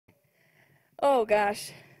Oh,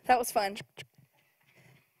 gosh. That was fun.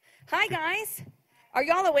 Hi, guys. Are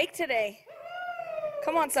y'all awake today?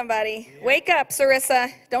 Come on, somebody. Wake up,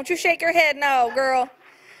 Sarissa. Don't you shake your head. No, girl.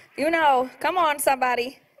 You know. Come on,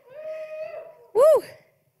 somebody. Woo.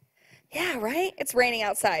 Yeah, right? It's raining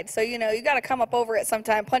outside. So, you got to come up over it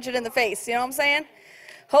sometime. Punch it in the face. You know what I'm saying?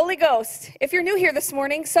 Holy Ghost. If you're new here this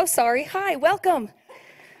morning, so sorry. Hi, welcome.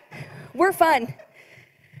 We're fun.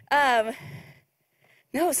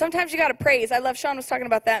 No, sometimes you got to praise. I love Sean was talking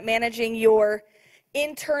about that, managing your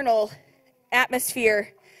internal atmosphere.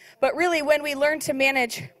 But really, when we learn to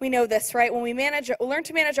manage, we know this, right? When we learn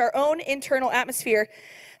to manage our own internal atmosphere,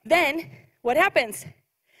 then what happens?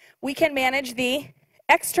 We can manage the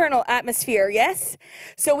external atmosphere, yes?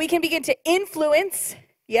 So we can begin to influence,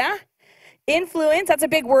 yeah? Influence, that's a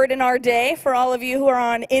big word in our day for all of you who are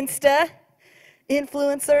on Insta.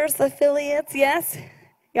 Influencers, affiliates, yes?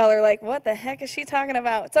 Y'all are like, what the heck is she talking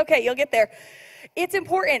about? It's okay, you'll get there. It's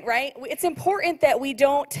important, right? It's important that we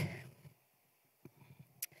don't,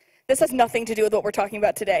 this has nothing to do with what we're talking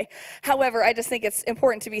about today. However, I just think it's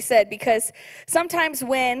important to be said because sometimes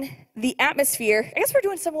when the atmosphere, I guess we're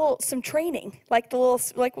doing some training, like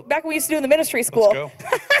back when we used to do in the ministry school.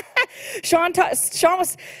 Let's go. Sean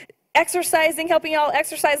was exercising, helping y'all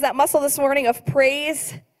exercise that muscle this morning of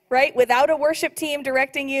praise, right? Without a worship team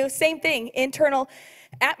directing you, same thing, internal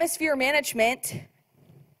atmosphere management,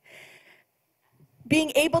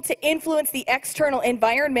 being able to influence the external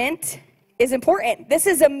environment is important. This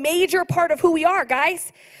is a major part of who we are,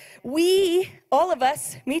 guys. We, all of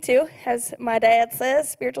us, me too, as my dad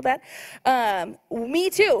says, spiritual dad, me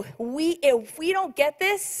too. If we don't get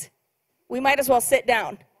this, we might as well sit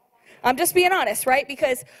down. I'm just being honest, right?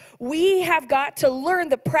 Because we have got to learn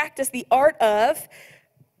the practice, the art of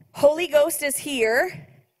Holy Ghost is here.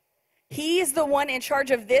 He's the one in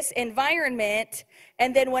charge of this environment,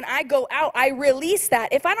 and then when I go out, I release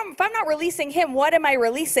that. If I'm not releasing him, what am I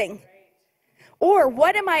releasing? Or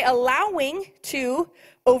what am I allowing to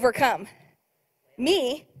overcome?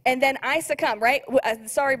 Me, and then I succumb, right?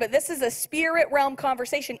 Sorry, but this is a spirit realm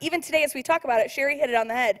conversation. Even today as we talk about it, Sherry hit it on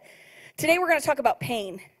the head. Today we're going to talk about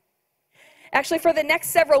pain. Actually, for the next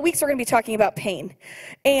several weeks, we're going to be talking about pain.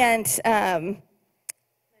 And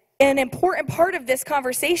an important part of this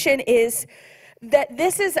conversation is that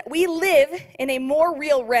we live in a more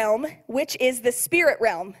real realm, which is the spirit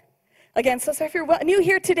realm. Again, so if you're new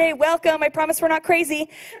here today, welcome. I promise we're not crazy.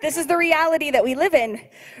 This is the reality that we live in,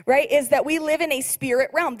 right? Is that we live in a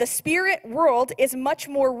spirit realm. The spirit world is much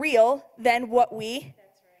more real than what we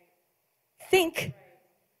think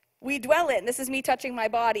we dwell in. This is me touching my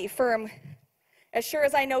body firm. As sure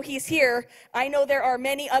as I know he's here, I know there are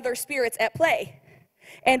many other spirits at play.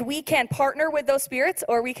 And we can partner with those spirits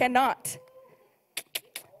or we cannot.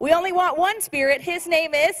 We only want one spirit. His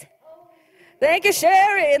name is, thank you,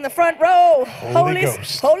 Sherry, in the front row. Holy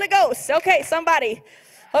Ghost. Holy Ghost. Okay, somebody.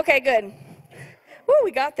 Okay, good. Woo,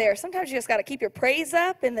 we got there. Sometimes you just got to keep your praise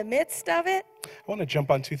up in the midst of it. I want to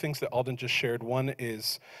jump on two things that Alden just shared. One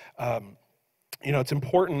is, it's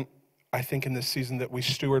important, I think, in this season that we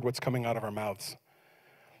steward what's coming out of our mouths.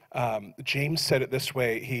 James said it this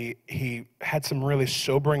way. He had some really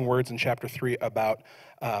sobering words in chapter 3 about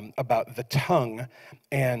the tongue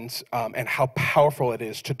and how powerful it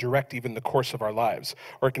is to direct even the course of our lives,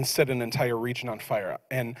 or it can set an entire region on fire.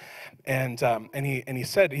 And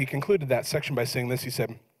he concluded that section by saying this. He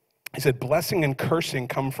said, blessing and cursing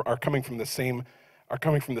are coming from the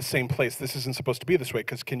same place. This isn't supposed to be this way,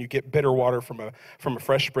 because can you get bitter water from a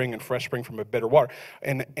fresh spring and fresh spring from a bitter water?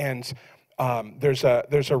 There's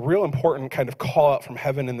a real important kind of call out from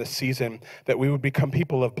heaven in this season that we would become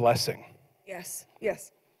people of blessing. Yes,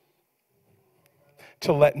 yes.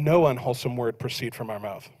 To let no unwholesome word proceed from our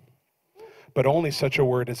mouth, but only such a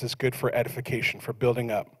word as is good for edification, for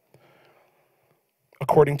building up,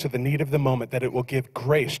 according to the need of the moment, that it will give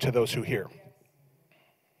grace to those who hear.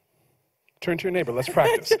 Turn to your neighbor. Let's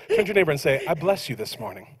practice. Turn to your neighbor and say, I bless you this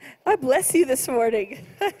morning. I bless you this morning.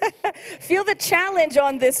 Feel the challenge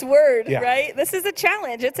on this word, right? This is a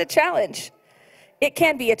challenge. It's a challenge. It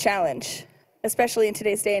can be a challenge, especially in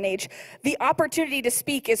today's day and age. The opportunity to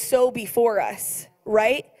speak is so before us,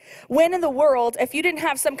 right? When in the world, if you didn't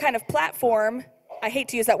have some kind of platform, I hate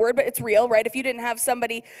to use that word, but it's real, right? If you didn't have some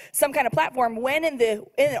kind of platform, when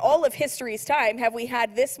in all of history's time have we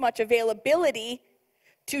had this much availability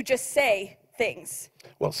to just say things?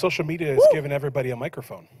 Well, social media has given everybody a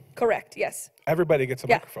microphone. Correct, yes. Everybody gets a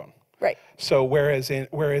microphone. Right. So whereas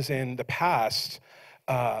in the past,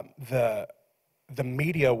 the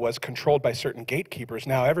media was controlled by certain gatekeepers,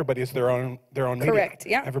 now everybody's their own media. Correct,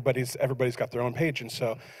 yeah. Everybody's got their own page, and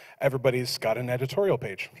so everybody's got an editorial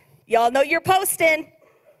page. Y'all know you're posting.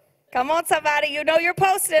 Come on, somebody. You know you're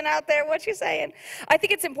posting out there. What you saying? I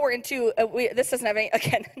think it's important, too. This doesn't have any,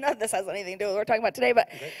 again, none of this has anything to do with what we're talking about today, but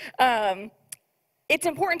it's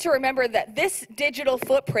important to remember that this digital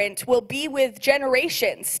footprint will be with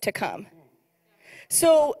generations to come.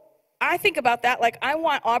 So I think about that. Like, I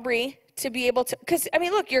want Aubrey to be able to, because, I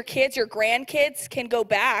mean, look, your kids, your grandkids can go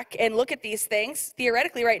back and look at these things,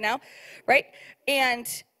 theoretically right now, right? And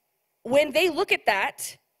when they look at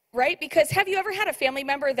that, right? Because have you ever had a family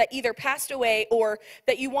member that either passed away or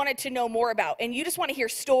that you wanted to know more about, and you just want to hear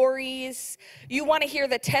stories, you want to hear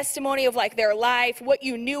the testimony of like their life, what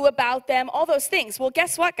you knew about them, all those things? Well,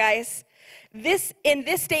 guess what, guys? In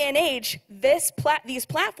this day and age, these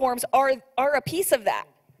platforms are a piece of that.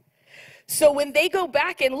 So when they go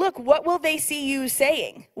back and look, what will they see you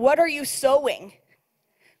saying? What are you sowing?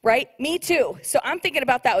 Right? Me too. So I'm thinking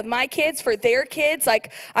about that with my kids, for their kids.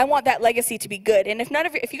 Like, I want that legacy to be good. And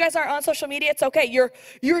if you guys aren't on social media, it's okay.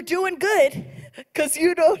 You're doing good, because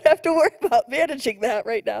you don't have to worry about managing that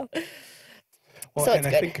right now. Well, so and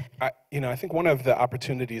it's I good. think I think one of the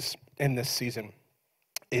opportunities in this season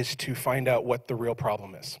is to find out what the real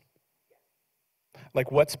problem is. Like,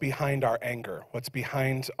 what's behind our anger? What's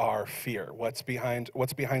behind our fear? What's behind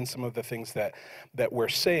some of the things that we're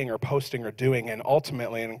saying or posting or doing? And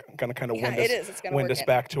ultimately, and I'm going to kind of wind us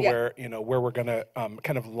back to where we're going to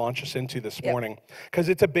kind of launch us into this morning, because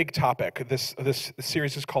it's a big topic. This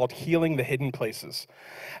series is called Healing the Hidden Places,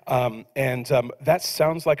 and that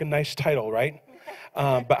sounds like a nice title, right?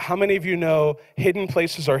 But how many of you know hidden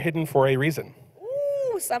places are hidden for a reason?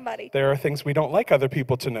 Ooh, somebody. There are things we don't like other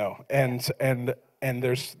people to know, and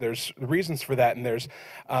there's reasons for that, and there's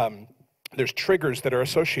triggers that are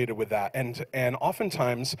associated with that, and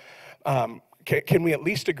oftentimes, can we at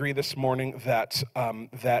least agree this morning that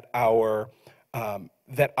our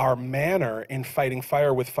manner in fighting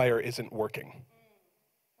fire with fire isn't working?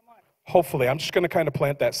 Hopefully, I'm just going to kind of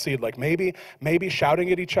plant that seed. Like, maybe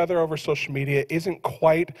shouting at each other over social media isn't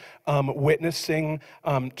quite witnessing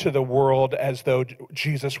to the world as though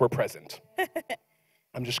Jesus were present.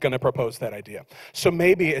 I'm just going to propose that idea. So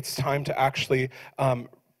maybe it's time to actually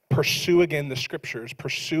pursue again the scriptures,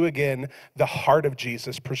 pursue again the heart of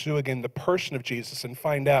Jesus, pursue again the person of Jesus, and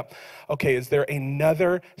find out, okay, is there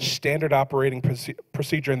another standard operating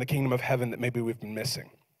procedure in the kingdom of heaven that maybe we've been missing?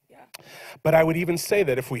 But I would even say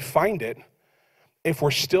that if we find it, if we're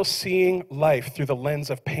still seeing life through the lens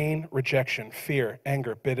of pain, rejection, fear,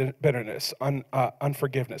 anger, bitterness,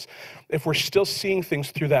 unforgiveness, if we're still seeing things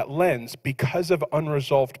through that lens because of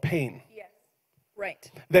unresolved pain, right,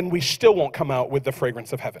 then we still won't come out with the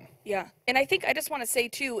fragrance of heaven. Yeah, and I just want to say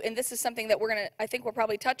too, and this is something that I think we'll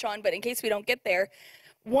probably touch on, but in case we don't get there,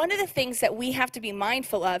 one of the things that we have to be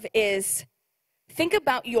mindful of is, think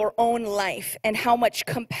about your own life and how much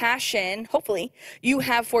compassion, hopefully, you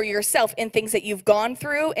have for yourself in things that you've gone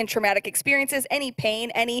through, in traumatic experiences, any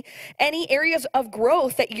pain, any areas of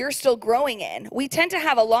growth that you're still growing in. We tend to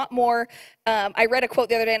have a lot more, I read a quote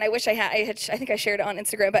the other day, and I wish I think I shared it on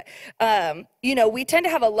Instagram, but, we tend to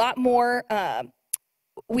have a lot more, I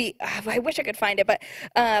wish I could find it, but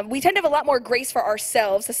we tend to have a lot more grace for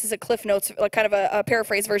ourselves. This is a Cliff Notes, like kind of a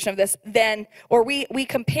paraphrase version of this, we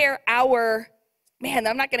compare our... Man,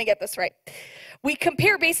 I'm not going to get this right. We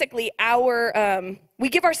compare basically we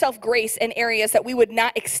give ourselves grace in areas that we would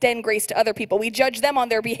not extend grace to other people. We judge them on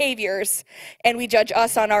their behaviors, and we judge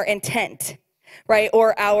us on our intent, right?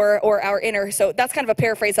 Or our inner. So that's kind of a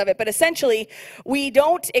paraphrase of it. But essentially, we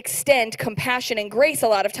don't extend compassion and grace a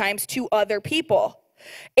lot of times to other people.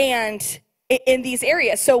 And in these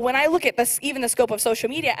areas. So when I look at this, even the scope of social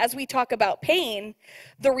media, as we talk about pain,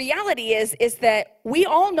 the reality is that we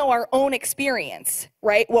all know our own experience,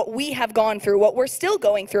 right? What we have gone through, what we're still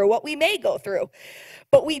going through, what we may go through.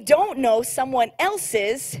 But we don't know someone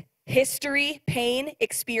else's history, pain,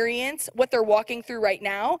 experience, what they're walking through right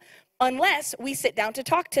now, unless we sit down to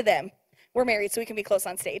talk to them. We're married, so we can be close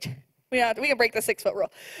on stage. We can break the 6-foot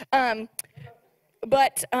rule.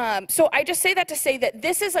 But so I just say that to say that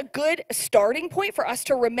this is a good starting point for us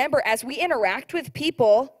to remember as we interact with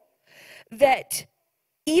people, that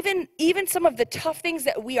even some of the tough things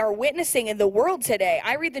that we are witnessing in the world today,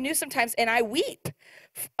 I read the news sometimes and I weep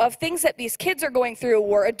of things that these kids are going through,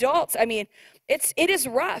 or adults. I mean, it is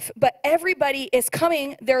rough, but everybody is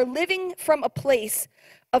coming, they're living from a place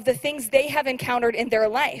of the things they have encountered in their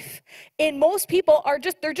life. And most people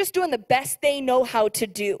they're just doing the best they know how to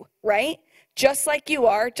do, right? Just like you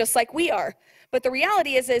are, just like we are. But the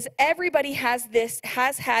reality is everybody has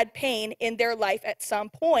had pain in their life at some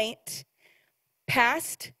point,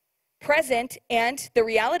 past, present, and the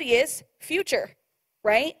reality is future,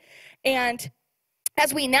 right? And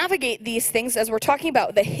as we navigate these things, as we're talking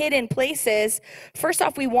about the hidden places, first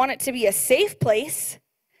off, we want it to be a safe place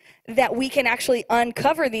that we can actually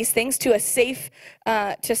uncover these things to a safe,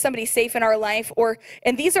 to somebody safe in our life.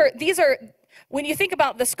 And these are, when you think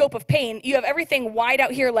about the scope of pain, you have everything wide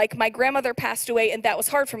out here, like my grandmother passed away and that was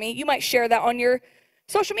hard for me. You might share that on your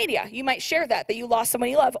social media. You might share that you lost someone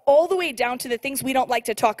you love, all the way down to the things we don't like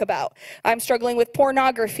to talk about. I'm struggling with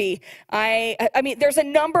pornography. I mean, there's a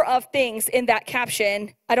number of things in that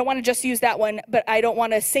caption. I don't want to just use that one, but I don't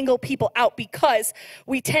want to single people out because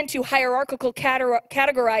we tend to hierarchical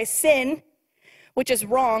categorize sin, which is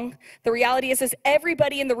wrong. The reality is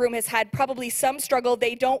everybody in the room has had probably some struggle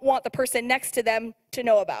they don't want the person next to them to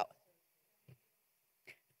know about.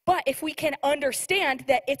 But if we can understand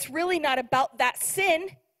that it's really not about that sin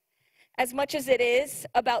as much as it is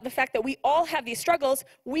about the fact that we all have these struggles,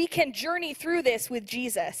 we can journey through this with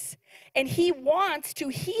Jesus. And he wants to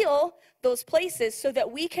heal those places so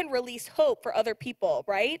that we can release hope for other people,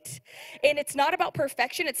 right? And it's not about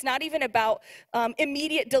perfection. It's not even about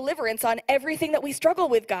immediate deliverance on everything that we struggle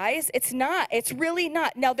with, guys. It's not. It's really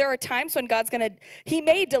not. Now, there are times when he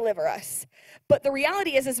may deliver us. But the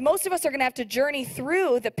reality is most of us are going to have to journey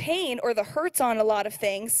through the pain or the hurts on a lot of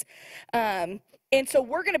things. And so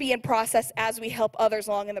we're going to be in process as we help others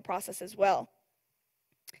along in the process as well.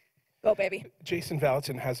 Go, baby. Jason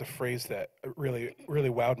Valentin has a phrase that really, really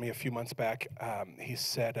wowed me a few months back. He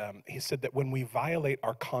said that when we violate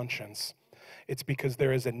our conscience, it's because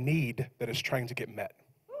there is a need that is trying to get met.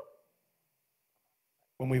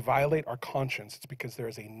 When we violate our conscience, it's because there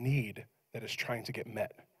is a need that is trying to get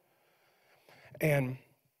met. And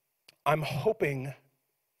I'm hoping,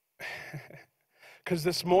 because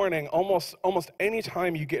this morning, almost any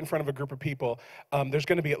time you get in front of a group of people, there's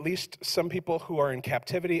going to be at least some people who are in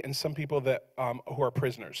captivity and some people that who are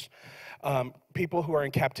prisoners. People who are in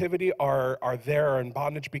captivity are in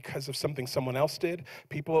bondage because of something someone else did.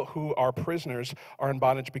 People who are prisoners are in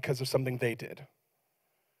bondage because of something they did.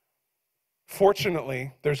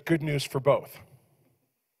 Fortunately, there's good news for both.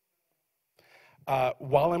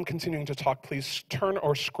 While I'm continuing to talk, please turn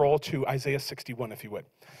or scroll to Isaiah 61, if you would,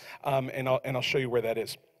 and I'll show you where that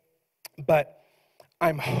is. But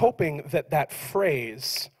I'm hoping that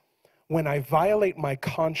phrase, when I violate my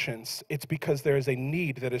conscience, it's because there is a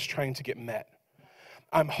need that is trying to get met.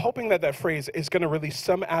 I'm hoping that phrase is going to release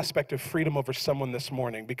some aspect of freedom over someone this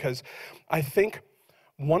morning, because I think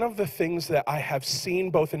one of the things that I have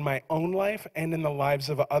seen both in my own life and in the lives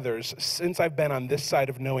of others since I've been on this side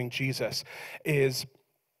of knowing Jesus is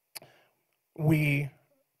we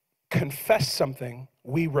confess something,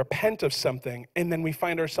 we repent of something, and then we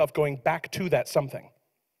find ourselves going back to that something.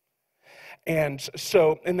 And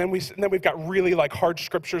then we've got really like hard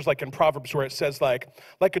scriptures like in Proverbs where it says like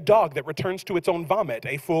a dog that returns to its own vomit,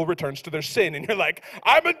 a fool returns to their sin. And you're like,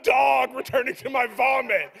 I'm a dog returning to my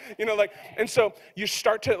vomit. And so you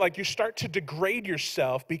start to degrade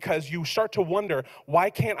yourself because you start to wonder, why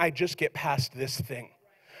can't I just get past this thing?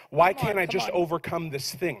 Why can't I just overcome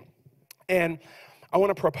this thing? And I want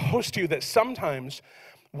to propose to you that sometimes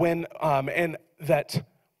when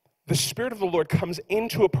the Spirit of the Lord comes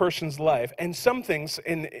into a person's life, and some things,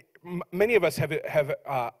 and many of us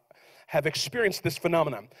have experienced this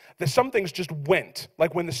phenomenon, that some things just went.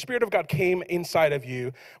 Like when the Spirit of God came inside of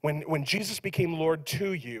you, when Jesus became Lord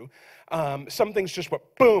to you, some things just went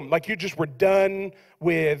boom, like you just were done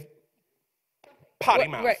with potty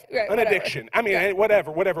mouth, an addiction. I mean,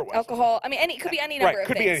 whatever it was. Alcohol. I mean, it could be any number of things.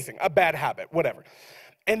 Could be anything, a bad habit, whatever.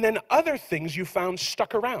 And then other things you found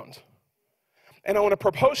stuck around. And I want to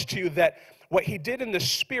propose to you that what he did in the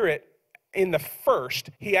Spirit in the first,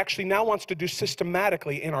 he actually now wants to do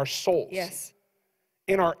systematically in our souls. Yes.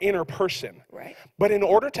 In our inner person. Right. But in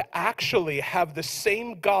order to actually have the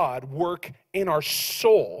same God work in our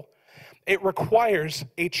soul, it requires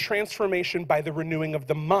a transformation by the renewing of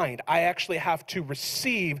the mind. I actually have to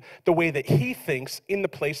receive the way that he thinks in the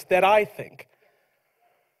place that I think.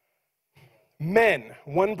 Men,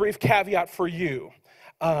 one brief caveat for you.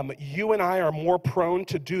 You and I are more prone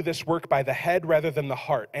to do this work by the head rather than the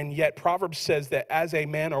heart. And yet Proverbs says that as a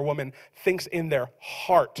man or woman thinks in their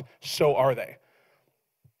heart, so are they.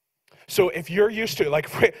 So if you're used to,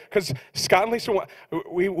 because Scott and Lisa,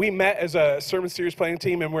 we met as a sermon series planning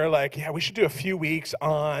team, and we're like, yeah, we should do a few weeks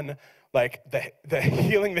on the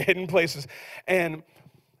healing the hidden places. And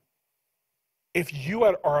if you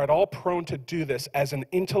are at all prone to do this as an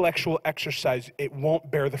intellectual exercise, it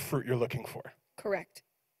won't bear the fruit you're looking for. Correct.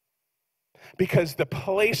 Because the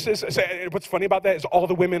places, what's funny about that is all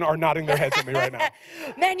the women are nodding their heads at me right now.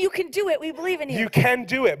 Man, you can do it. We believe in you. You can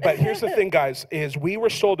do it. But here's the thing, guys, is we were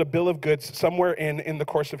sold a bill of goods somewhere in the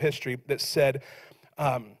course of history that said,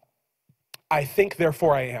 I think,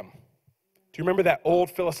 therefore I am. Do you remember that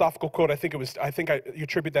old philosophical quote? You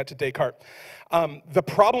attribute that to Descartes. The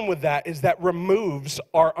problem with that is that removes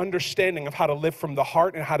our understanding of how to live from the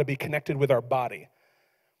heart and how to be connected with our body.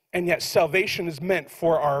 And yet salvation is meant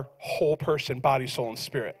for our whole person, body, soul, and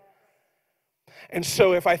spirit. And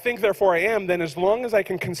so if I think, therefore I am, then as long as I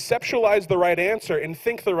can conceptualize the right answer and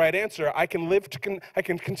think the right answer, I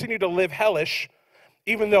can continue to live hellish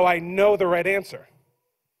even though I know the right answer.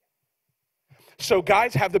 So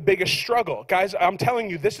guys have the biggest struggle. Guys, I'm telling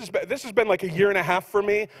you, this has been like a year and a half for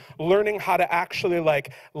me, learning how to actually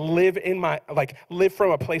live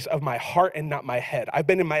from a place of my heart and not my head. I've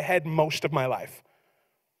been in my head most of my life.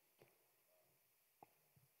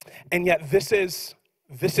 And yet this is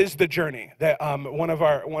the journey that one of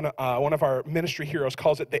our ministry heroes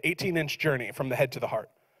calls it the 18-inch journey from the head to the heart.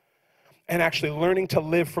 And actually learning to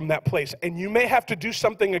live from that place. And you may have to do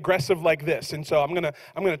something aggressive like this. And so I'm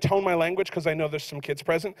gonna tone my language because I know there's some kids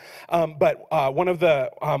present. But one of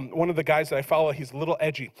the guys that I follow, he's a little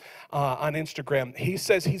edgy on Instagram. He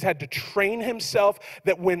says he's had to train himself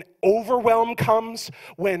that when overwhelm comes,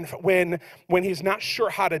 when he's not sure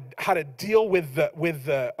how to deal with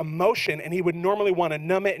the emotion, and he would normally want to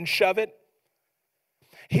numb it and shove it,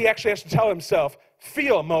 he actually has to tell himself,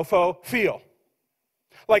 "Feel, mofo, feel."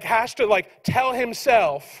 Has to tell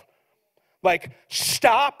himself,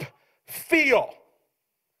 stop, feel.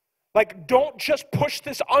 Don't just push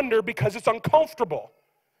this under because it's uncomfortable.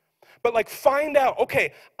 But find out,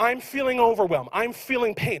 okay, I'm feeling overwhelmed. I'm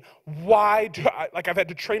feeling pain. Why do I've had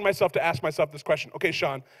to train myself to ask myself this question. Okay,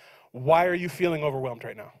 Sean, why are you feeling overwhelmed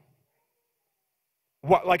right now?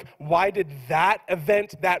 Why did that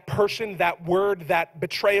event, that person, that word, that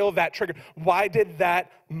betrayal, that trigger, why did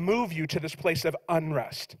that move you to this place of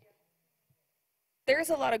unrest? There's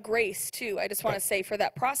a lot of grace, too, I just want to say, for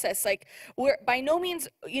that process. We're by no means,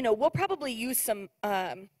 we'll probably use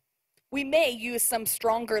we may use some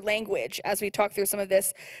stronger language as we talk through some of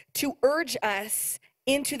this to urge us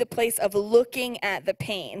into the place of looking at the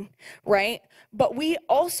pain, right? But we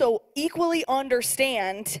also equally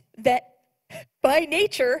understand that by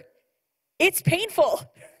nature, it's painful.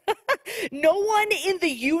 No one in the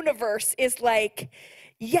universe is like,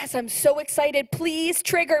 yes, I'm so excited. Please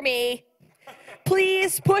trigger me.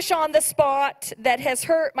 Please push on the spot that has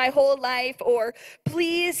hurt my whole life. Or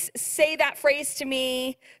please say that phrase to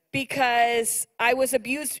me because I was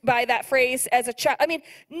abused by that phrase as a child. I mean,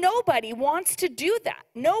 nobody wants to do that.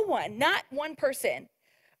 No one, not one person.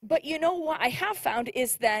 But you know what I have found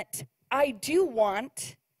is that I do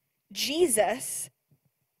want Jesus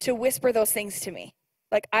to whisper those things to me.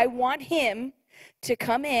 I want him to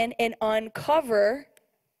come in and uncover,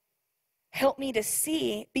 help me to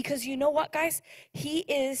see, because you know what, guys? He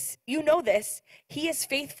is, this, he is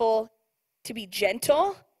faithful to be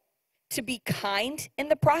gentle, to be kind in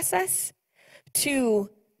the process, to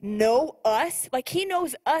know us. He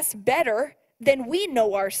knows us better than we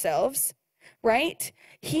know ourselves, right?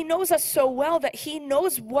 He knows us so well that he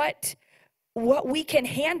knows what we can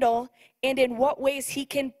handle and in what ways he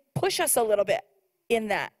can push us a little bit in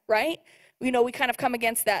that, right? We kind of come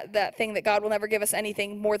against that thing that God will never give us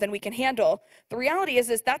anything more than we can handle. The reality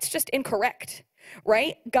is that's just incorrect,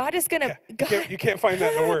 right? God is going to... You can't find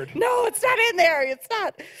that in the Word. No, it's not in there. It's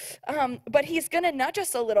not. But he's going to nudge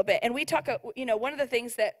us a little bit. And we talk, one of the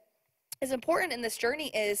things that is important in this journey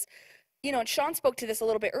is, and Sean spoke to this a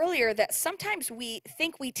little bit earlier, that sometimes we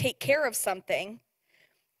think we take care of something,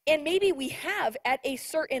 and maybe we have at a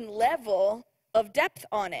certain level of depth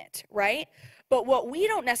on it, right? But what we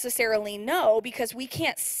don't necessarily know, because we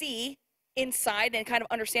can't see inside and kind of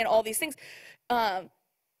understand all these things,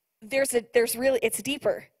 it's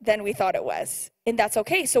deeper than we thought it was. And that's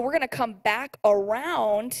okay. So we're going to come back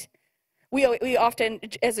around. We often,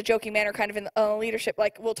 as a joking manner, kind of in leadership,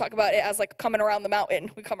 we'll talk about it as coming around the mountain.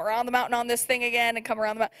 We come around the mountain on this thing again and come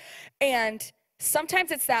around the mountain. And sometimes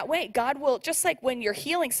it's that way. God will, just like when you're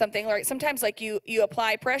healing something, right? Sometimes you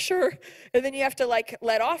apply pressure and then you have to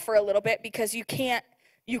let off for a little bit because you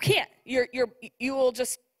will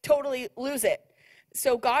just totally lose it.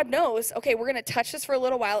 So God knows, okay, we're going to touch this for a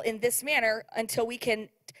little while in this manner until we can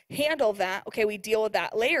handle that. Okay, we deal with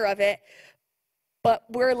that layer of it, but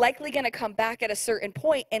we're likely going to come back at a certain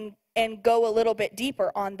point and go a little bit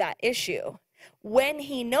deeper on that issue. When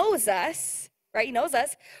he knows us, right? He knows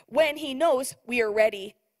us when he knows we are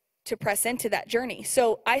ready to press into that journey.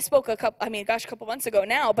 So I spoke a couple months ago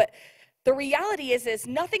now, but the reality is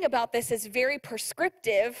nothing about this is very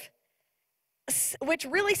prescriptive, which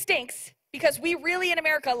really stinks Because we really in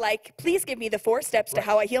America please give me the 4 steps to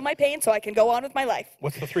how I heal my pain so I can go on with my life.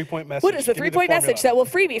 What's the 3-point message? What is the 3-point message that will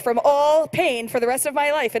free me from all pain for the rest of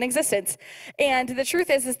my life and existence? And the truth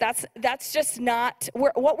is that's just not,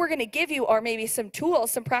 what we're going to give you are maybe some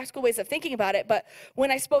tools, some practical ways of thinking about it. But when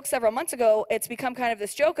I spoke several months ago, it's become kind of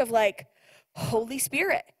this joke of Holy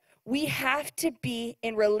Spirit. We have to be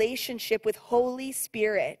in relationship with Holy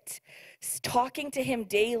Spirit, talking to him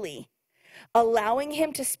daily, allowing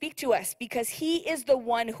him to speak to us, because he is the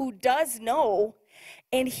one who does know,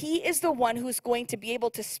 and he is the one who's going to be able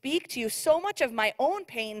to speak to you. So much of my own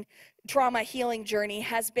pain, trauma, healing journey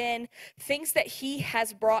has been things that he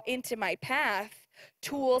has brought into my path,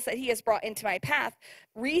 tools that he has brought into my path,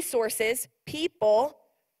 resources, people,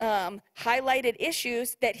 highlighted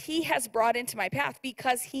issues that he has brought into my path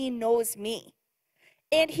because he knows me.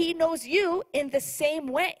 And he knows you in the same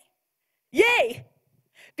way. Yay!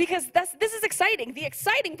 Because this is exciting. The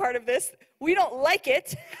exciting part of this, we don't like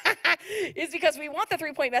it, is because we want the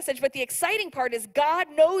 3-point message, but the exciting part is God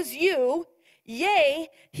knows you. Yay,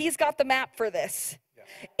 he's got the map for this. Yeah.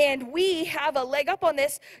 And we have a leg up on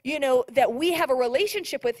this, that we have a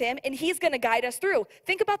relationship with him, and he's going to guide us through.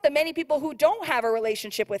 Think about the many people who don't have a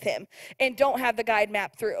relationship with him and don't have the guide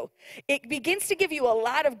map through. It begins to give you a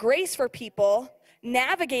lot of grace for people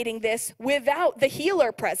navigating this without the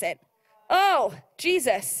healer present. Oh,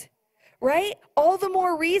 Jesus, right? All the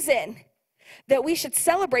more reason that we should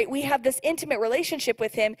celebrate. We have this intimate relationship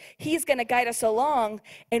with him. He's going to guide us along,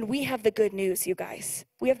 and we have the good news, you guys.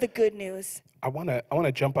 We have the good news. I want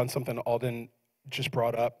to jump on something Alden just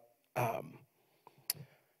brought up.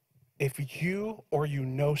 If you or you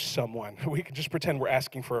know someone, we can just pretend we're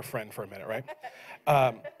asking for a friend for a minute,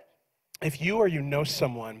 right? If you or you know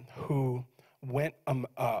someone who went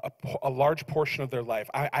a large portion of their life.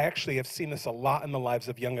 I actually have seen this a lot in the lives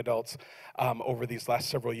of young adults over these last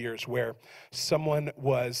several years, where someone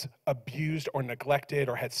was abused or neglected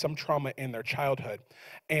or had some trauma in their childhood,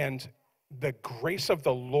 and the grace of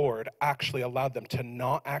the Lord actually allowed them to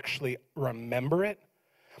not actually remember it.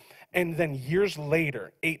 And then years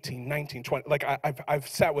later, 18, 19, 20, I've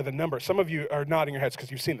sat with a number. Some of you are nodding your heads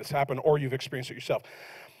because you've seen this happen or you've experienced it yourself.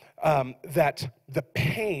 That the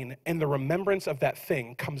pain and the remembrance of that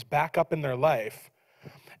thing comes back up in their life,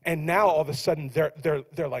 and now all of a sudden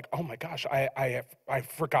they're like, oh my gosh, I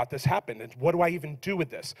forgot this happened, and what do I even do with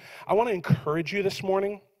this? I want to encourage you this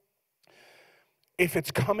morning. If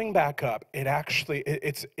it's coming back up,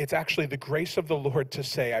 it's actually the grace of the Lord to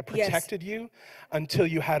say, I protected you until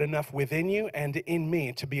you had enough within you and in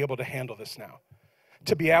me to be able to handle this now.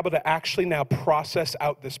 To be able to actually now process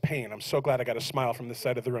out this pain. I'm so glad I got a smile from this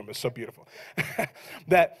side of the room. It's so beautiful.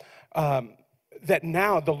 That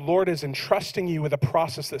now the Lord is entrusting you with a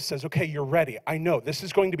process that says, okay, you're ready. I know this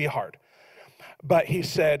is going to be hard. But he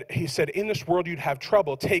said, in this world you'd have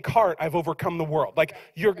trouble. Take heart, I've overcome the world.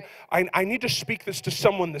 I need to speak this to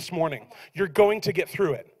someone this morning. You're going to get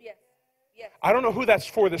through it. Yes. I don't know who that's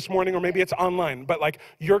for this morning, or maybe it's online, but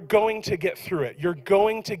you're going to get through it. You're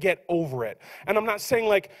going to get over it. And I'm not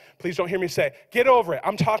saying please don't hear me say, get over it.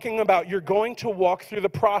 I'm talking about you're going to walk through the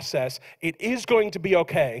process. It is going to be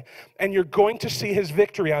okay. And you're going to see his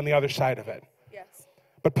victory on the other side of it. Yes.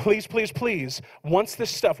 But please, please, please, once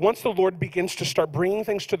the Lord begins to start bringing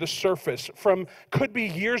things to the surface from could be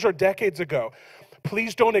years or decades ago,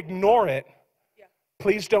 please don't ignore it.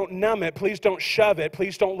 Please don't numb it. Please don't shove it.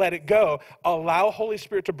 Please don't let it go. Allow Holy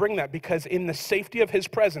Spirit to bring that, because in the safety of his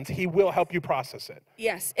presence, he will help you process it.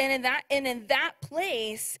 Yes, and in that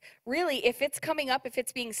place, really, if it's coming up, if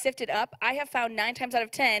it's being sifted up, I have found 9 times out of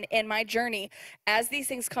 10 in my journey, as these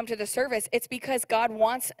things come to the surface, it's because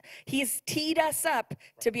he's teed us up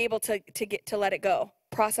to be able to let it go,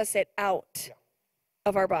 process it out. Yeah.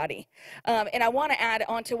 Of our body. And I want to add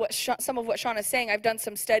on to some of what Sean is saying. I've done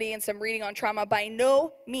some study and some reading on trauma. By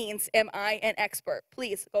no means am I an expert.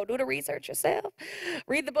 Please go do the research yourself.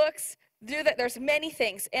 Read the books. Do that. There's many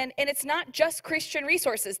things. And it's not just Christian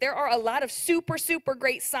resources. There are a lot of super, super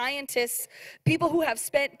great scientists, people who have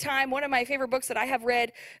spent time. One of my favorite books that I have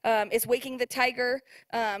read is Waking the Tiger.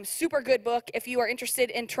 Super good book if you are interested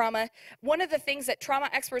in trauma. One of the things that trauma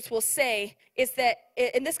experts will say is that,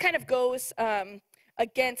 and this kind of goes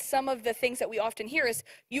against some of the things that we often hear, is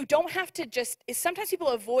you don't have to sometimes people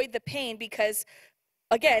avoid the pain because,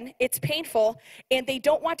 again, it's painful, and they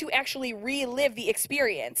don't want to actually relive the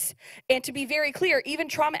experience. And to be very clear, even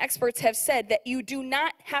trauma experts have said that you do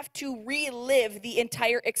not have to relive the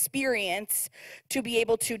entire experience to be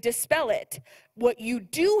able to dispel it. What you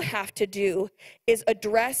do have to do is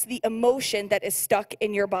address the emotion that is stuck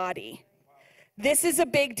in your body. This is a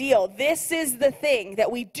big deal. This is the thing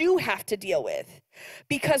that we do have to deal with.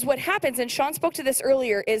 Because what happens, and Sean spoke to this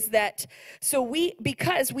earlier, is that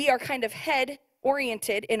because we are kind of head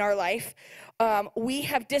oriented in our life, we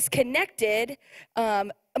have disconnected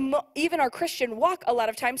even our Christian walk a lot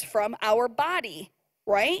of times from our body.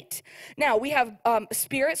 Right? Now, we have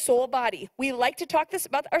spirit, soul, body. We like to talk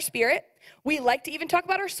about our spirit. We like to even talk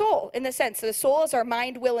about our soul in the sense. So the soul is our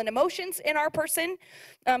mind, will, and emotions in our person.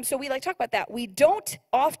 So we like to talk about that. We don't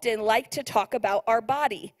often like to talk about our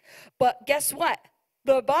body. But guess what?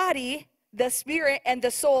 The body, the spirit, and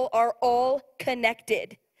the soul are all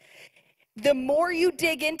connected. The more you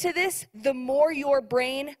dig into this, the more your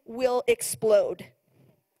brain will explode.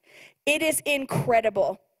 It is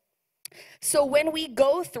incredible. So when we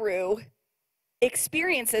go through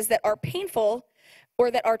experiences that are painful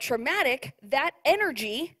or that are traumatic, that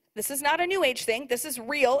energy, this is not a new age thing, this is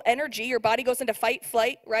real energy. Your body goes into fight,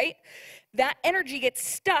 flight, right? That energy gets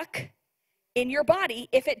stuck in your body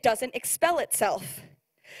if it doesn't expel itself.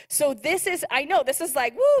 So I know this is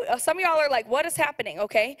like, woo, some of y'all are like, what is happening,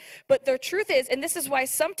 okay? But the truth is, and this is why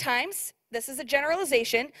sometimes, this is a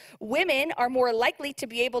generalization, women are more likely to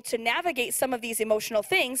be able to navigate some of these emotional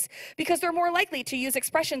things because they're more likely to use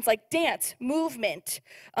expressions like dance, movement,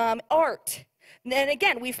 art. And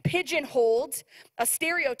again, we've pigeonholed a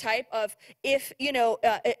stereotype of if,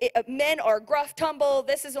 men are gruff, tumble,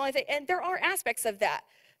 this is the only thing, and there are aspects of that.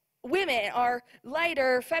 Women are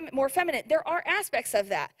lighter, more feminine. There are aspects of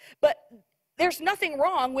that. But there's nothing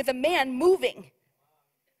wrong with a man moving.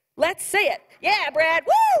 Let's say it. Yeah, Brad,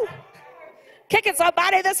 woo! Kicking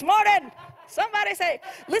somebody this morning. Somebody say,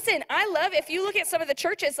 listen, I love, if you look at some of the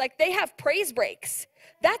churches, like they have praise breaks.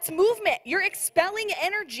 That's movement. You're expelling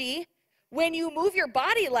energy when you move your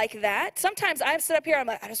body like that. Sometimes I sit up here, I'm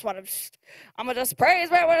like, I'm going to just praise,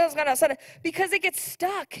 because it gets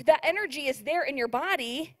stuck. That energy is there in your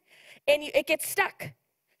body, and it gets stuck.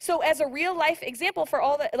 So as a real life example for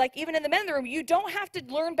all that, like even in the men in the room, you don't have to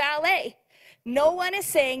learn ballet. No one is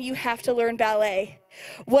saying you have to learn ballet.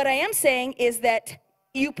 What I am saying is that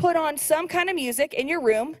you put on some kind of music in your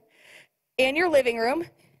room, in your living room,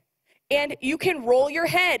 and you can roll your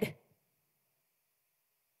head.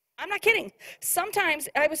 I'm not kidding. Sometimes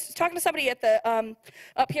I was talking to somebody at the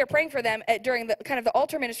up here praying for them during the kind of the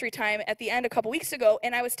altar ministry time at the end a couple weeks ago,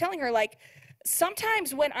 and I was telling her, like,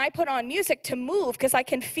 sometimes when I put on music to move, because I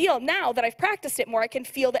can feel now that I've practiced it more, I can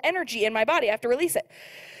feel the energy in my body. I have to release it.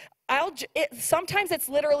 Sometimes it's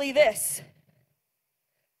literally this.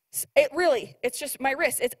 It's just my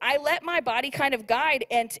wrist. I let my body kind of guide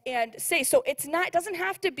and say, so it doesn't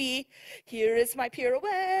have to be, here is my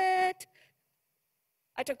pirouette.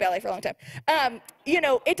 I took ballet for a long time.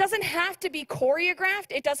 It doesn't have to be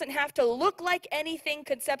choreographed. It doesn't have to look like anything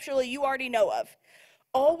conceptually you already know of.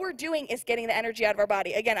 All we're doing is getting the energy out of our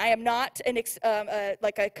body. Again, I am not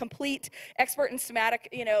like a complete expert in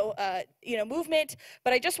somatic, movement,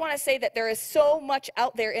 but I just want to say that there is so much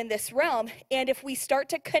out there in this realm, and if we start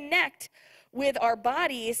to connect with our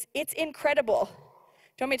bodies, it's incredible. Do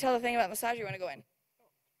you want me to tell the thing about massage? You want to go in?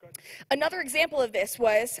 Another example of this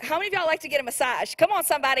was, how many of y'all like to get a massage? Come on,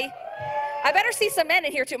 somebody. I better see some men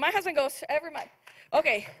in here, too. My husband goes every month.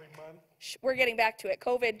 Okay. Every month? We're getting back to it.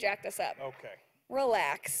 COVID jacked us up. Okay.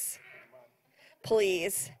 Relax.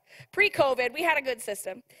 Please. Pre-COVID, we had a good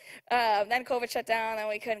system. Then COVID shut down, and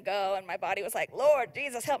we couldn't go, and my body was like, Lord,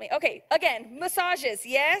 Jesus, help me. Okay, again, massages.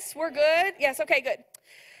 Yes, we're good. Yes, okay, good.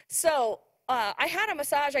 So I had a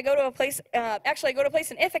massage. I go to a place,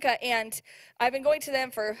 in Ithaca, and I've been going to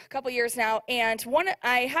them for a couple years now, and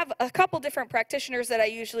I have a couple different practitioners that I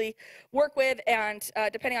usually work with, and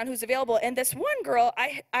depending on who's available, and this one girl,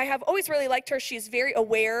 I have always really liked her. She's very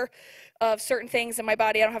aware of certain things in my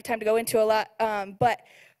body. I don't have time to go into a lot, but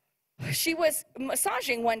she was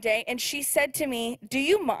massaging one day, and she said to me, do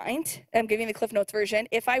you mind, I'm giving the Cliff Notes version,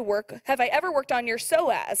 have I ever worked on your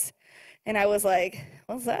psoas? And I was like,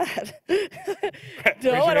 what's that? Raise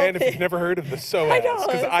your hand if you've never heard of the psoas. I know.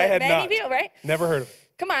 Because I had many not. People, right? Never heard of it.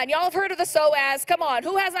 Come on, y'all have heard of the psoas. Come on,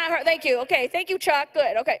 who has not heard? Thank you. Okay, thank you, Chuck.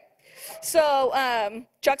 Good, okay. So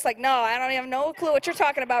Chuck's like, no, I don't have no clue what you're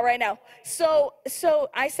talking about right now. So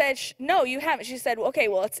I said, no, you haven't. She said, okay,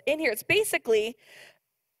 well, it's in here. It's basically,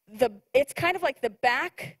 it's kind of like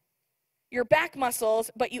your back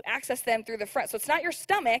muscles, but you access them through the front. So it's not your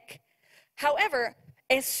stomach. However,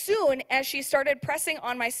 as soon as she started pressing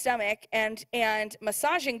on my stomach and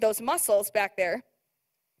massaging those muscles back there,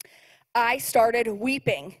 I started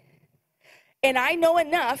weeping. And I know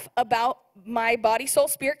enough about my body, soul,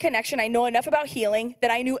 spirit connection. I know enough about healing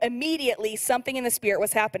that I knew immediately something in the spirit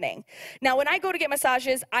was happening. Now, when I go to get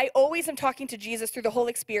massages, I always am talking to Jesus through the whole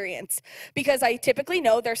experience because I typically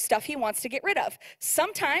know there's stuff he wants to get rid of.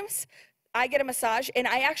 Sometimes I get a massage, and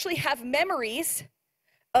I actually have memories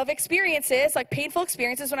of experiences, like painful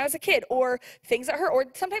experiences when I was a kid, or things that hurt, or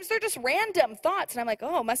sometimes they're just random thoughts, and I'm like,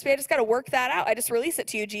 oh, must be I just got to work that out. I just release it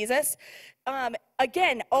to you, Jesus.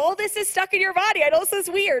 Again, all this is stuck in your body. I know this is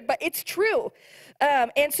weird, but it's true.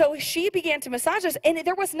 And so she began to massage us, and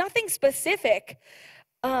there was nothing specific,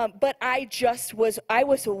 but I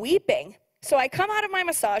was weeping. So I come out of my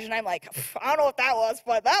massage, and I'm like, I don't know what that was,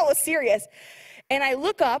 but that was serious. And I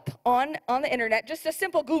look up on the internet, just a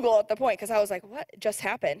simple Google at the point, because I was like, what just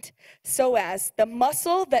happened? Psoas, the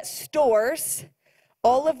muscle that stores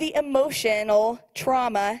all of the emotional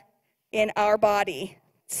trauma in our body.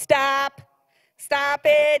 Stop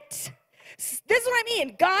it. This is what I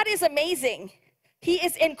mean. God is amazing. He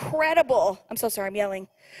is incredible. I'm so sorry, I'm yelling.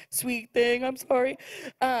 Sweet thing, I'm sorry.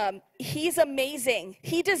 He's amazing.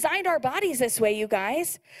 He designed our bodies this way, you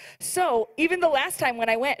guys. So even the last time when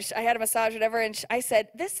I went, I had a massage, whatever, and I said,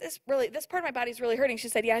 this part of my body is really hurting. She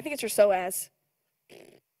said, yeah, I think it's your psoas.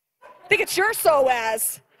 I think it's your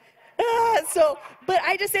psoas. But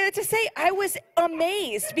I just say that to say I was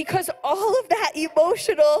amazed because all of that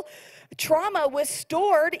emotional trauma was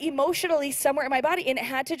stored emotionally somewhere in my body, and it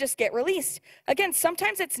had to just get released. Again,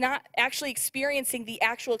 sometimes it's not actually experiencing the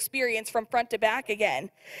actual experience from front to back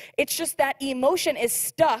again. It's just that emotion is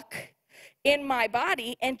stuck in my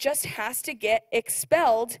body and just has to get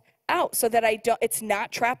expelled out so that it's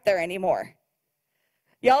not trapped there anymore.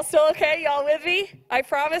 Y'all still okay? Y'all with me? I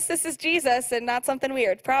promise this is Jesus and not something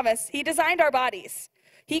weird. Promise. He designed our bodies.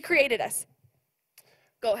 He created us.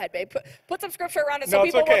 Go ahead, babe. Put some scripture around it so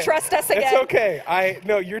people will trust us again. It's okay.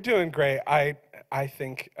 No, you're doing great. I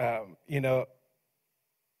think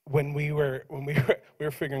when we were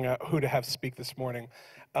figuring out who to have speak this morning,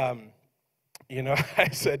 I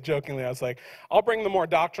said jokingly, I was like, I'll bring the more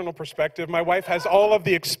doctrinal perspective. My wife has all of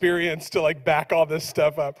the experience to like back all this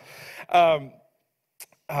stuff up.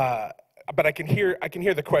 But I can hear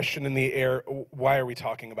the question in the air. Why are we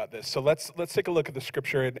talking about this? So let's take a look at the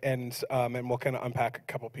scripture and we'll kind of unpack a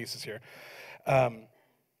couple pieces here. The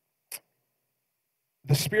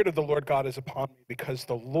Spirit of the Lord God is upon me because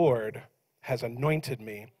the Lord has anointed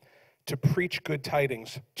me to preach good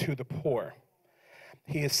tidings to the poor.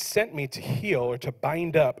 He has sent me to heal or to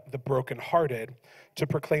bind up the brokenhearted, to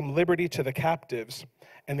proclaim liberty to the captives,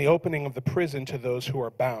 and the opening of the prison to those who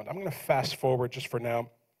are bound. I'm going to fast forward just for now,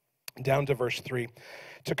 down to verse 3.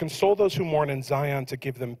 To console those who mourn in Zion, to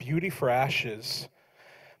give them beauty for ashes,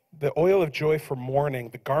 the oil of joy for mourning,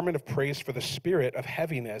 the garment of praise for the spirit of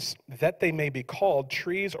heaviness, that they may be called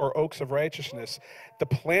trees or oaks of righteousness, the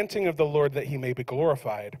planting of the Lord, that he may be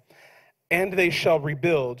glorified. And they shall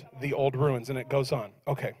rebuild the old ruins. And it goes on.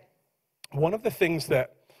 Okay. One of the things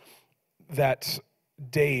that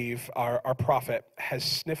Dave, our prophet, has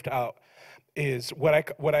sniffed out is what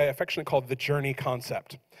I affectionately call the journey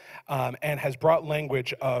concept, and has brought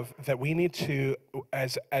language of that we need to,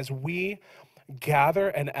 as we gather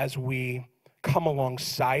and as we come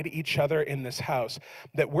alongside each other in this house,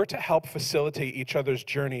 that we're to help facilitate each other's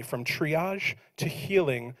journey from triage to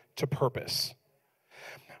healing to purpose.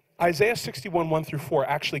 Isaiah 61, 1 through 4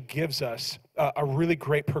 actually gives us a really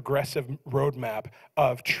great progressive roadmap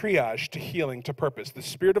of triage to healing to purpose. The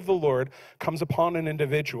Spirit of the Lord comes upon an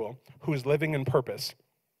individual who is living in purpose,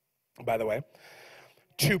 by the way,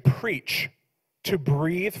 to preach, to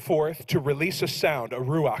breathe forth, to release a sound, a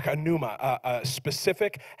ruach, a pneuma, a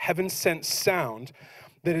specific heaven-sent sound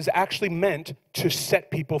that is actually meant to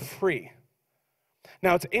set people free.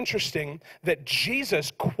 Now, it's interesting that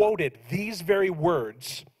Jesus quoted these very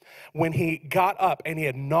words when he got up and he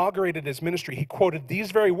inaugurated his ministry. He quoted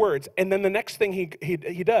these very words, and then the next thing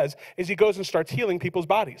he does is he goes and starts healing people's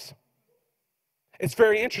bodies. It's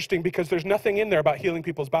very interesting because there's nothing in there about healing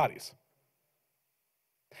people's bodies.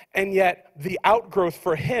 And yet, the outgrowth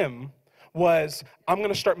for him was, I'm going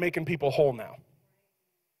to start making people whole now.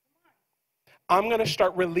 I'm going to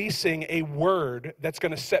start releasing a word that's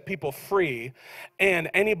going to set people free, and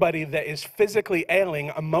anybody that is physically ailing,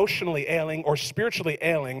 emotionally ailing, or spiritually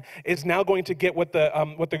ailing is now going to get what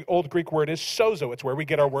the old Greek word is, sozo. It's where we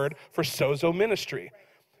get our word for sozo ministry.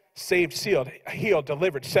 Saved, sealed, healed,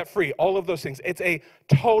 delivered, set free, all of those things. It's a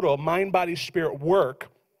total mind, body, spirit work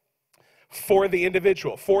for the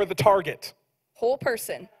individual, for the target. Whole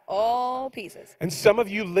person, all pieces. And some of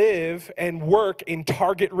you live and work in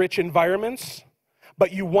target-rich environments,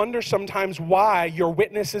 but you wonder sometimes why your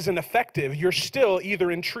witness isn't effective. You're still either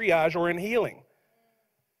in triage or in healing.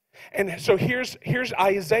 And so here's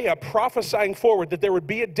Isaiah prophesying forward that there would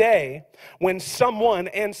be a day when someone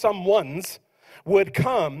and someones would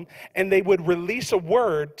come and they would release a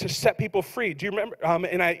word to set people free. Do you remember?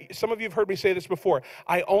 Some of you have heard me say this before.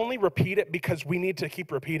 I only repeat it because we need to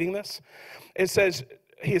keep repeating this. It says,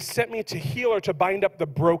 he has sent me to heal or to bind up the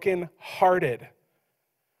brokenhearted.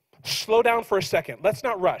 Slow down for a second. Let's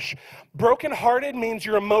not rush. Brokenhearted means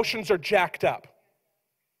your emotions are jacked up.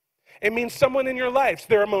 It means someone in your life,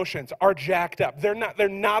 their emotions are jacked up. They're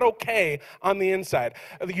not okay on the inside.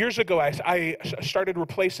 Years ago, I started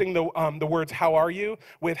replacing the words "how are you"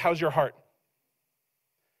 with "how's your heart."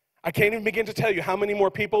 I can't even begin to tell you how many more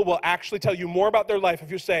people will actually tell you more about their life if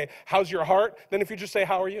you say "how's your heart" than if you just say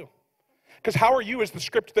 "how are you." Because "how are you" is the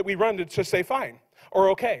script that we run to say "fine" or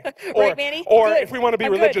 "okay." Right, Manny? Or Good. if we want to be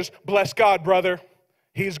I'm religious, good. "bless God, brother.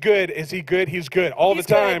 He's good. Is he good? He's good all He's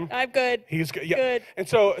the time. Good. I'm good. He's good. Yeah. Good. And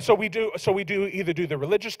so we either do the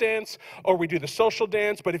religious dance or we do the social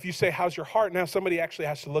dance. But if you say "how's your heart," now somebody actually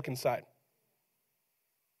has to look inside.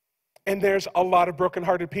 And there's a lot of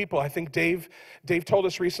brokenhearted people. I think Dave told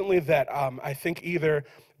us recently that I think either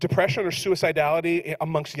depression or suicidality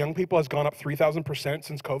amongst young people has gone up 3,000%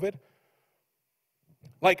 since COVID.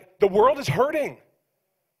 Like, the world is hurting.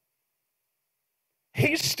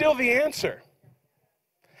 He's still the answer.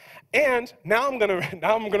 And now I'm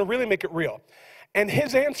gonna really make it real. And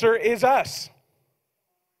his answer is us.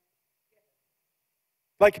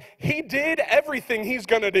 Like, he did everything he's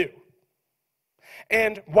gonna do.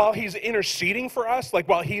 And while he's interceding for us, like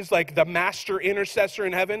while he's like the master intercessor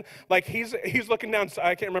in heaven, like he's looking down.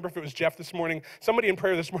 I can't remember if it was Jeff this morning. Somebody in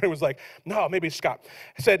prayer this morning was like, no, maybe Scott.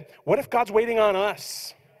 I said, what if God's waiting on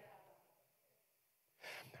us?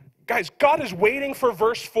 Guys, God is waiting for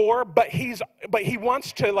verse 4, but he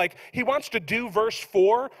wants to do verse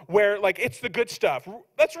 4 where like it's the good stuff.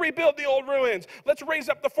 Let's rebuild the old ruins. Let's raise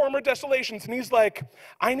up the former desolations. And he's like,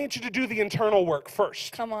 I need you to do the internal work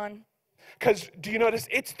first. Come on. Because do you notice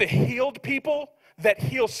it's the healed people that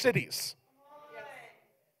heal cities?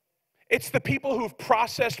 It's the people who've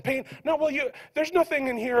processed pain. No, well, there's nothing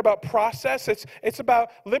in here about process. It's about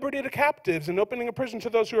liberty to captives and opening a prison to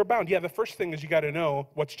those who are bound. Yeah, the first thing is you got to know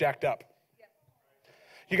what's jacked up.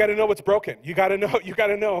 You got to know what's broken.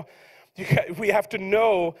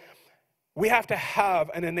 We have to have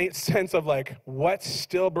an innate sense of like, what's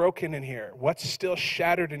still broken in here? What's still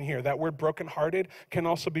shattered in here? That word brokenhearted can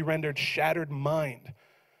also be rendered shattered mind.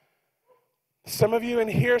 Some of you in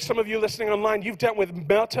here, some of you listening online, you've dealt with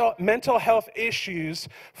mental health issues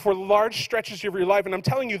for large stretches of your life, and I'm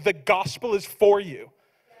telling you, the gospel is for you.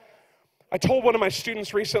 I told one of my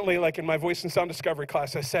students recently, like in my voice and sound discovery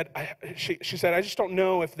class, I said, she said, I just don't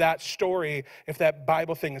know if that story, if that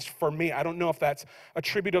Bible thing is for me. I don't know if that's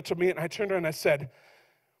attributable to me. And I turned around and I said,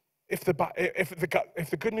 if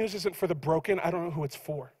the good news isn't for the broken, I don't know who it's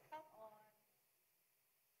for.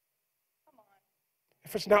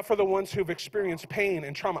 If it's not for the ones who've experienced pain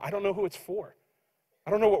and trauma, I don't know who it's for.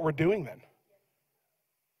 I don't know what we're doing then.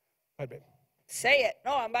 Hi, babe. Say it.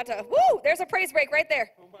 No, I'm about to. Woo! There's a praise break right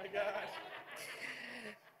there. Oh my gosh.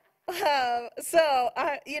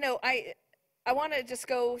 I want to just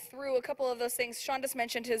go through a couple of those things. Sean just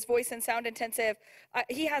mentioned his voice and sound intensive.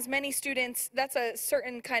 He has many students. That's a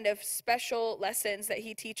certain kind of special lessons that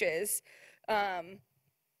he teaches to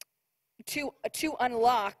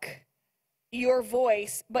unlock your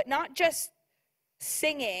voice, but not just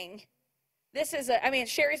singing. This is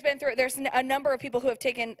Sherry's been through it. There's a number of people who have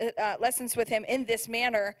taken lessons with him in this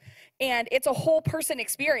manner, and it's a whole person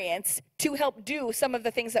experience to help do some of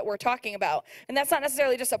the things that we're talking about. And that's not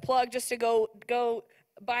necessarily just a plug just to go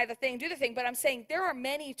buy the thing, do the thing, but I'm saying there are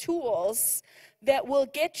many tools that will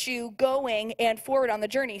get you going and forward on the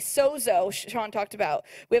journey. Sozo, Sean talked about.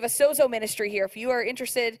 We have a Sozo ministry here. If you are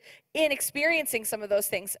interested in experiencing some of those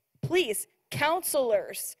things, please,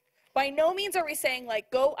 counselors. By no means are we saying, like,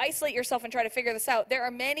 go isolate yourself and try to figure this out. There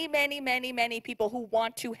are many, many, many, many people who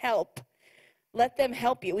want to help. Let them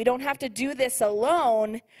help you. We don't have to do this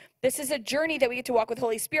alone. This is a journey that we get to walk with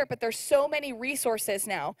Holy Spirit, but there's so many resources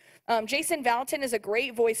now. Jason Valentin is a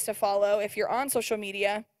great voice to follow if you're on social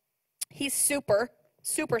media. He's super,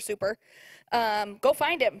 super, super. Go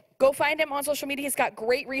find him. Go find him on social media. He's got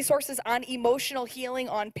great resources on emotional healing,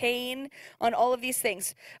 on pain, on all of these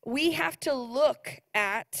things. We have to look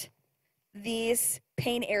at these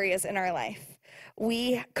pain areas in our life.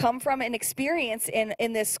 We come from an experience in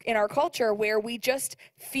our culture where we just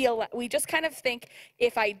kind of think,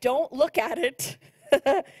 if I don't look at it,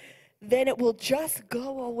 then it will just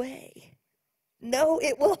go away. No,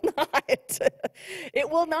 it will not. It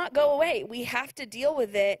will not go away. We have to deal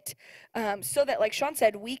with it so that, like Sean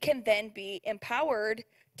said, we can then be empowered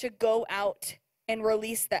to go out and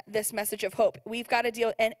release this message of hope. We've got to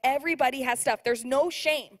deal, and everybody has stuff. There's no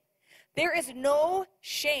shame. There is no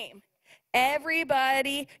shame.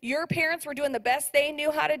 Everybody, your parents were doing the best they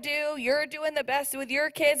knew how to do. You're doing the best with your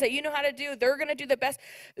kids that you know how to do. They're going to do the best.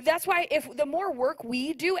 That's why if the more work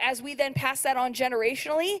we do as we then pass that on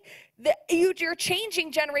generationally, you're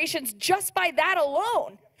changing generations just by that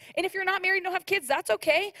alone. And if you're not married and don't have kids, that's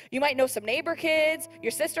okay. You might know some neighbor kids.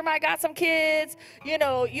 Your sister might got some kids. You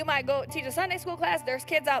know, you might go teach a Sunday school class. There's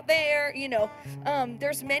kids out there. You know,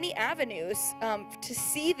 there's many avenues to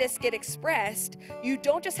see this get expressed. You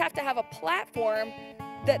don't just have to have a platform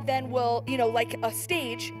that then will, you know, like a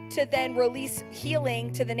stage to then release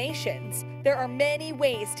healing to the nations. There are many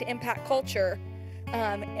ways to impact culture,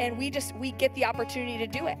 and we get the opportunity to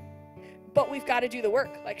do it. But we've got to do the work,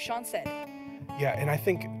 like Sean said. Yeah, and I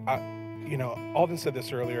think, you know, Alden said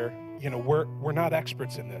this earlier, you know, we're not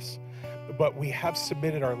experts in this, but we have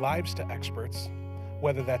submitted our lives to experts,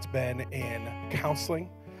 whether that's been in counseling.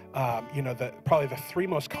 You know, probably the three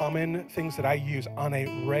most common things that I use on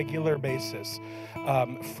a regular basis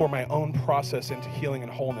for my own process into healing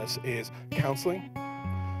and wholeness is counseling.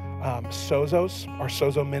 Sozos, our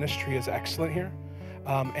Sozo ministry is excellent here.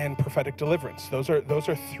 And prophetic deliverance. Those are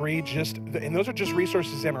three and those are just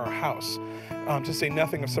resources in our house. To say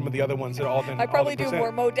nothing of some of the other ones that Alden. I probably do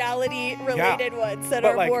more modality-related ones that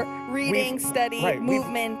are like, more reading, study, right,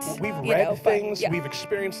 movement. We've read things, we've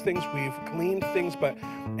experienced things, we've gleaned things,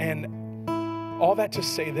 and all that to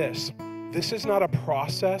say this is not a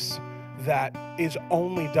process that is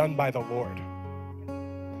only done by the Lord.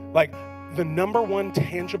 Like, the number one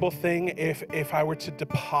tangible thing, if I were to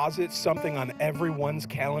deposit something on everyone's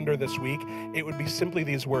calendar this week, it would be simply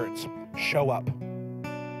these words: show up.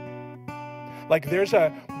 Like there's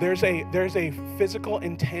a physical,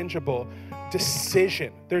 intangible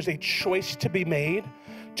decision. There's a choice to be made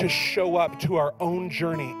to show up to our own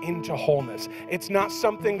journey into wholeness. It's not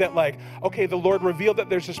something that like, okay, the Lord revealed that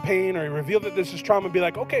there's this pain or he revealed that there's this trauma, and be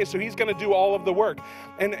like, okay, so he's gonna do all of the work.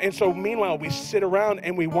 And so meanwhile, we sit around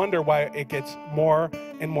and we wonder why it gets more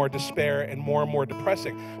and more despair and more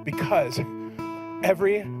depressing. Because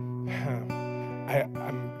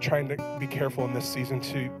I'm trying to be careful in this season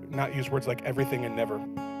to not use words like everything and never.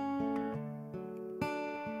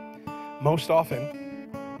 Most often,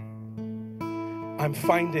 I'm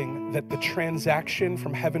finding that the transaction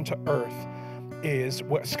from heaven to earth is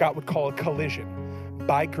what Scott would call a collision,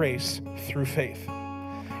 by grace through faith.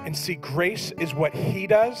 And see, grace is what he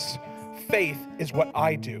does, faith is what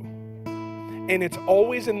I do. And it's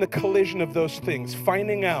always in the collision of those things,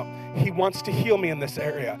 finding out he wants to heal me in this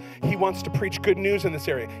area. He wants to preach good news in this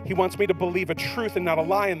area. He wants me to believe a truth and not a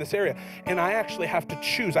lie in this area. And I actually have to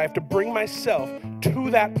choose. I have to bring myself to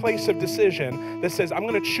that place of decision that says, I'm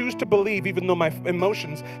going to choose to believe even though my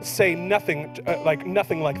emotions say nothing like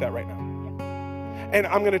that right now. And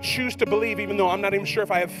I'm going to choose to believe even though I'm not even sure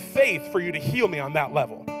if I have faith for you to heal me on that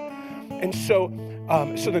level. And so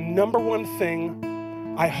the number one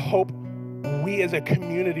thing I hope we as a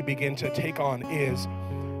community begin to take on is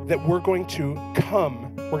that we're going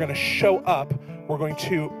to show up, we're going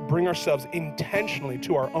to bring ourselves intentionally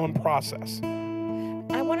to our own process.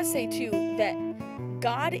 I want to say too that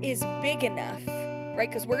God is big enough, right?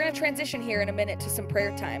 Because we're going to transition here in a minute to some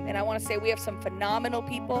prayer time. And I want to say we have some phenomenal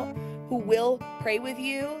people who will pray with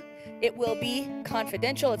you. It will be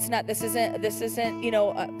confidential. This isn't, you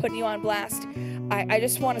know, putting you on blast. I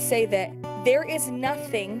just want to say that there is no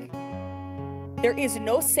sin,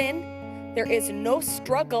 there is no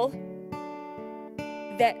struggle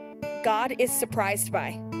that God is surprised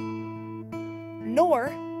by,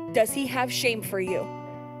 nor does he have shame for you.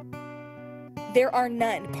 There are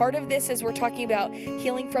none. Part of this, as we're talking about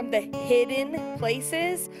healing from the hidden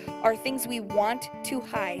places, are things we want to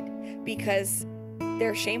hide because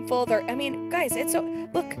they're shameful. Guys,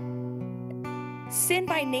 look, sin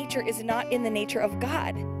by nature is not in the nature of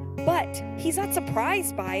God. But he's not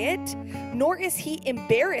surprised by it, nor is he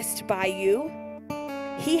embarrassed by you.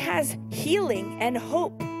 He has healing and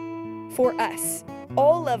hope for us,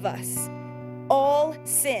 all of us, all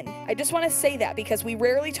sin. I just want to say that because we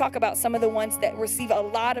rarely talk about some of the ones that receive a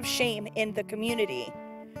lot of shame in the community,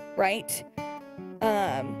 right?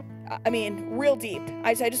 Real deep.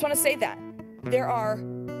 I just want to say that.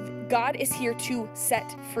 God is here to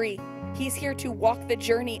set free. He's here to walk the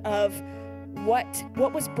journey of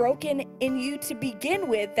what was broken in you to begin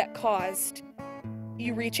with that caused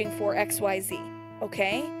you reaching for XYZ,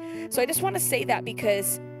 okay? So I just want to say that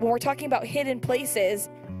because when we're talking about hidden places,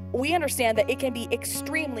 we understand that it can be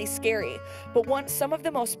extremely scary. But some of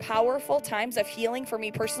the most powerful times of healing for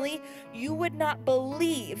me personally, you would not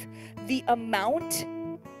believe the amount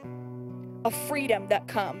of freedom that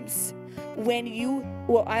comes when you,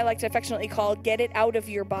 what I like to affectionately call, get it out of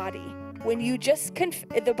your body. when you just,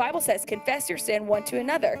 the Bible says, confess your sin one to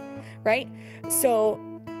another, right? So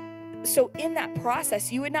in that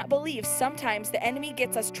process, you would not believe sometimes the enemy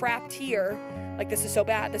gets us trapped here. Like, this is so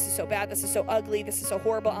bad, this is so bad, this is so ugly, this is so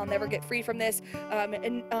horrible, I'll never get free from this,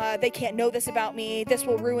 and they can't know this about me, this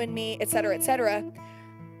will ruin me, etc., etc.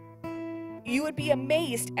 You would be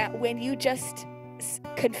amazed at when you just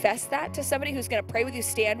confess that to somebody who's going to pray with you,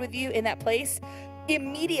 stand with you in that place,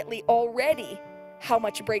 immediately already how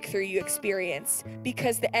much breakthrough you experience,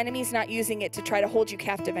 because the enemy's not using it to try to hold you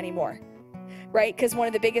captive anymore, right? Because one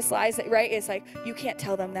of the biggest lies, right, is like, you can't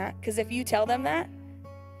tell them that, because if you tell them that,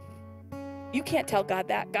 you can't tell God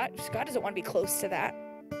that. God doesn't want to be close to that.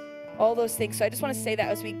 All those things. So I just want to say that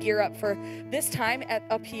as we gear up for this time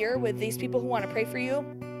up here with these people who want to pray for you,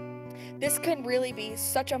 this can really be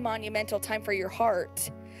such a monumental time for your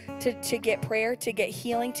heart to get prayer, to get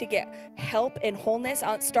healing, to get help and wholeness.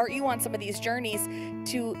 I'll start you on some of these journeys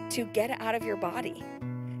to get it out of your body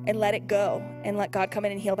and let it go and let God come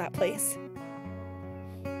in and heal that place.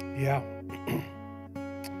 Yeah.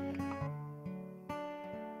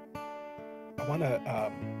 I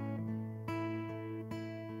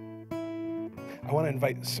want to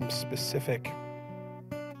invite some specific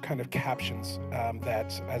kind of captions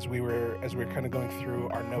that as we were kind of going through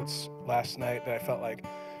our notes last night, that I felt like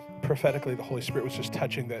prophetically the Holy Spirit was just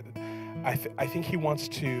touching, that I think he wants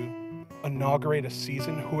to inaugurate a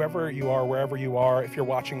season, whoever you are, wherever you are, if you're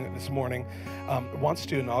watching it this morning, wants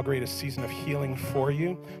to inaugurate a season of healing for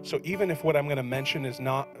you. So even if what I'm going to mention is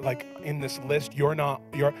not like in this list,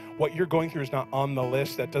 what you're going through is not on the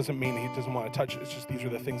list, that doesn't mean he doesn't want to touch it. It's just these are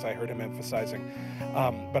the things I heard him emphasizing.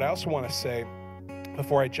 But I also want to say,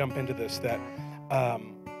 before I jump into this, that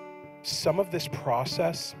some of this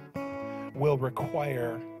process will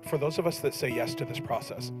require, for those of us that say yes to this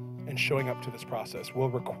process and showing up to this process, will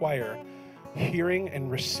require hearing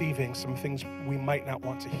and receiving some things we might not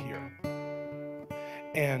want to hear.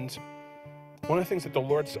 And one of the things that the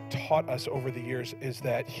Lord's taught us over the years is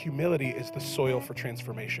that humility is the soil for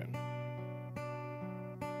transformation.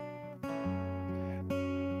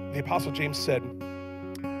 The Apostle James said,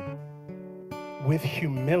 with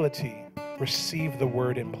humility, receive the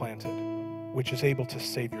word implanted, which is able to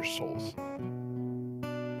save your souls.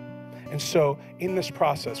 And so in this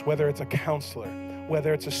process, whether it's a counselor,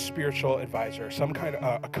 whether it's a spiritual advisor, some kind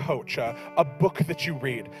of a coach, a book that you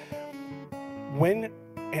read,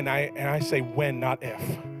 and I say when, not if,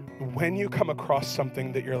 when you come across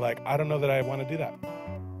something that you're like, I don't know that I want to do that,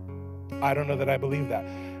 I don't know that I believe that,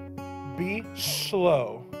 be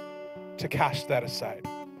slow to cast that aside.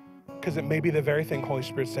 Because it may be the very thing Holy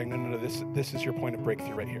Spirit's saying, no, this is your point of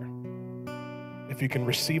breakthrough right here. If you can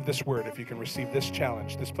receive this word, if you can receive this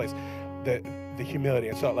challenge, this place, the humility.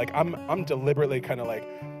 And so like I'm deliberately kind of like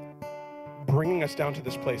bringing us down to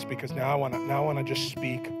this place, because now I want to just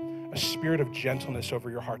speak a spirit of gentleness over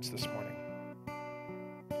your hearts this morning.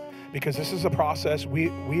 Because this is a process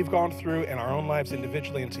we've gone through in our own lives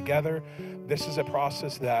individually and together. This is a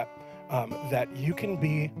process that you can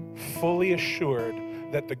be fully assured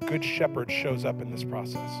that the Good Shepherd shows up in this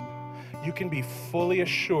process. You can be fully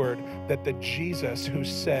assured that the Jesus who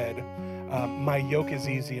said, my yoke is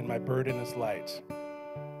easy and my burden is light.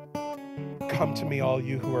 Come to me, all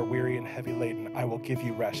you who are weary and heavy laden, I will give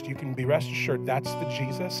you rest. You can be rest assured that's the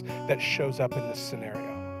Jesus that shows up in this scenario.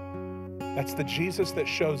 That's the Jesus that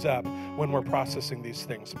shows up when we're processing these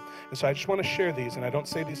things. And so I just want to share these, and I don't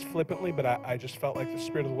say these flippantly, but I just felt like the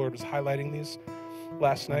Spirit of the Lord was highlighting these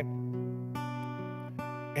last night.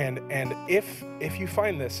 And if you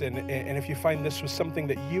find this, and if you find this was something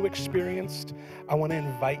that you experienced, I want to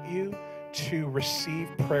invite you to receive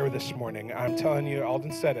prayer this morning. I'm telling you,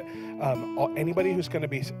 Alden said it. Anybody who's going to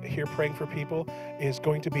be here praying for people is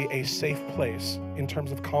going to be a safe place in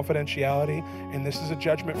terms of confidentiality, and this is a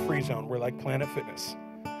judgment-free zone. We're like Planet Fitness.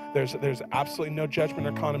 There's absolutely no judgment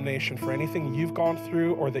or condemnation for anything you've gone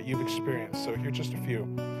through or that you've experienced. So here's just a few.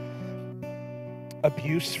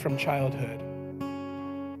 Abuse from childhood.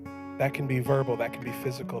 That can be verbal, that can be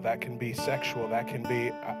physical, that can be sexual, that can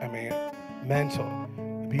be, mental.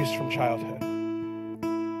 Abuse from childhood.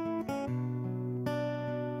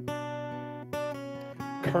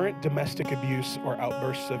 Current domestic abuse or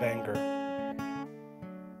outbursts of anger.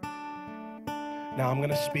 Now I'm going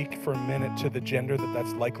to speak for a minute to the gender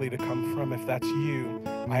that's likely to come from. If that's you,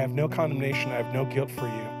 I have no condemnation, I have no guilt for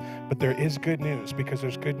you. But there is good news, because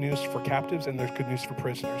there's good news for captives and there's good news for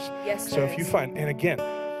prisoners. Yes, so if you find, and again,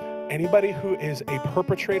 anybody who is a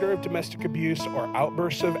perpetrator of domestic abuse or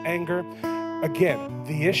outbursts of anger, again,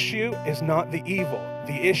 the issue is not the evil.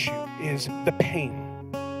 The issue is the pain.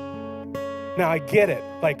 Now, I get it.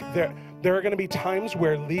 Like, There are going to be times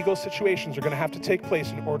where legal situations are going to have to take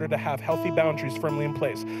place in order to have healthy boundaries firmly in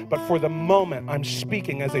place. But for the moment, I'm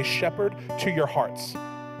speaking as a shepherd to your hearts.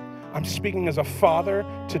 I'm speaking as a father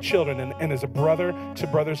to children and as a brother to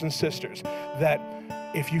brothers and sisters, that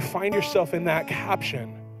if you find yourself in that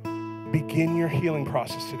caption, begin your healing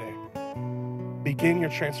process today. Begin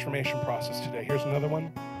your transformation process today. Here's another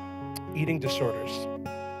one. Eating disorders.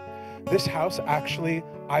 This house actually,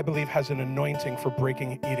 I believe, has an anointing for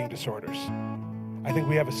breaking eating disorders. I think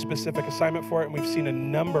we have a specific assignment for it, and we've seen a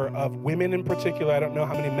number of women in particular. I don't know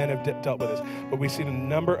how many men have dealt with this, but we've seen a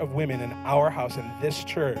number of women in our house, in this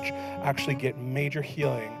church, actually get major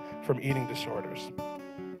healing from eating disorders.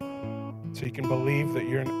 So you can believe that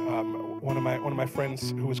you're, one of my friends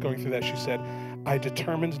who was going through that, she said, I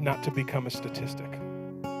determined not to become a statistic.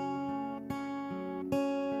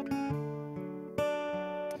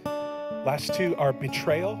 Last two are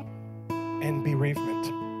betrayal and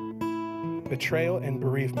bereavement. Betrayal and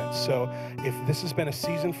bereavement. So if this has been a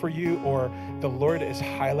season for you, or the Lord is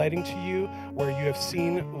highlighting to you where you have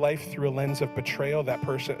seen life through a lens of betrayal,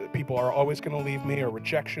 people are always going to leave me, or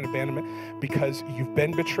rejection, abandonment, because you've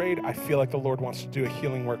been betrayed, I feel like the Lord wants to do a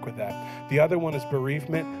healing work with that. The other one is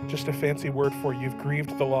bereavement, just a fancy word for you've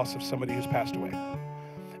grieved the loss of somebody who's passed away.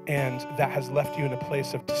 And that has left you in a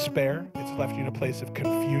place of despair. It's left you in a place of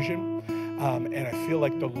confusion. And I feel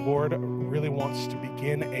like the Lord really wants to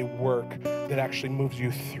begin a work that actually moves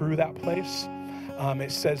you through that place.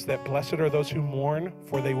 It says that blessed are those who mourn,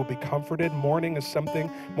 for they will be comforted. Mourning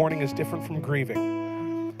is different from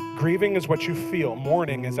grieving. Grieving is what you feel.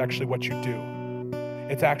 Mourning is actually what you do.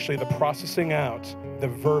 It's actually the processing out, the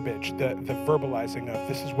verbiage, the verbalizing of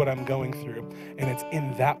this is what I'm going through. And it's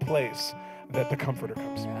in that place that the comforter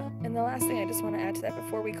comes. Yeah. And the last thing I just want to add to that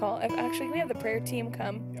before we call, actually we have the prayer team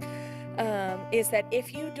come. Yeah. Is that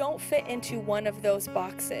if you don't fit into one of those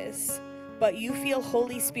boxes, but you feel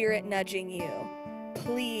Holy Spirit nudging you,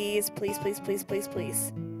 please, please, please, please, please,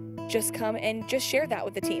 please, just come and just share that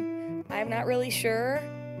with the team. I'm not really sure.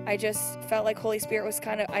 I just felt like Holy Spirit was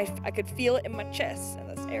kind of, I could feel it in my chest in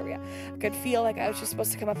this area. I could feel like I was just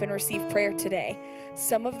supposed to come up and receive prayer today.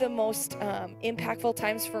 Some of the most impactful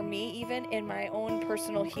times for me, even in my own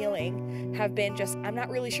personal healing, have been just, I'm not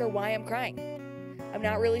really sure why I'm crying. I'm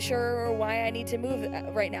not really sure why I need to move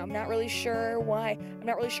right now. I'm not really sure why. I'm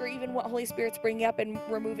not really sure even what Holy Spirit's bringing up and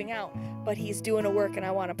removing out. But He's doing a work, and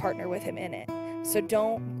I want to partner with Him in it. So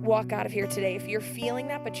don't walk out of here today. If you're feeling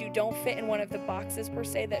that, but you don't fit in one of the boxes per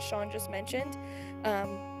se that Sean just mentioned,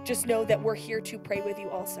 just know that we're here to pray with you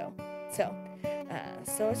also. So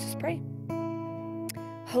let's just pray.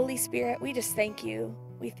 Holy Spirit, we just thank you.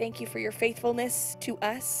 We thank you for your faithfulness to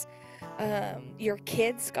us. Your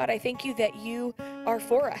kids, God, I thank you that you are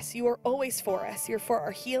for us. You are always for us. You're for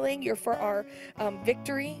our healing. You're for our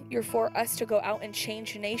victory. You're for us to go out and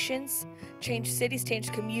change nations, change cities,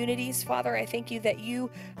 change communities. Father, I thank you that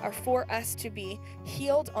you are for us to be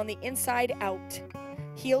healed on the inside out.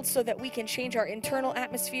 Healed so that we can change our internal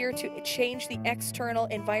atmosphere, to change the external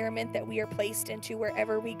environment that we are placed into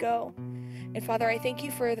wherever we go. And Father, I thank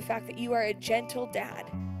you for the fact that you are a gentle dad.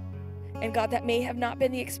 And God, that may have not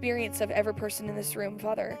been the experience of every person in this room,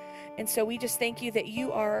 Father. And so we just thank you that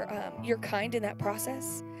you are, you're kind in that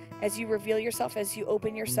process as you reveal yourself, as you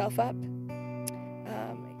open yourself up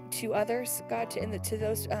to others, God, to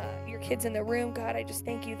those, your kids in the room. God, I just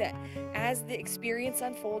thank you that as the experience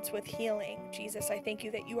unfolds with healing, Jesus, I thank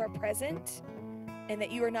you that you are present and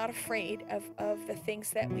that you are not afraid of the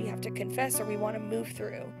things that we have to confess or we want to move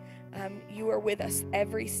through. You are with us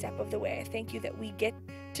every step of the way. I thank you that we get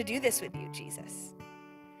to do this with you, Jesus.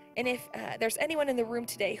 And if there's anyone in the room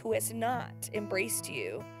today who has not embraced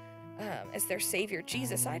you as their Savior,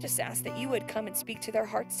 Jesus, I just ask that you would come and speak to their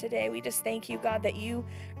hearts today. We just thank you, God, that you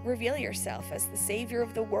reveal yourself as the Savior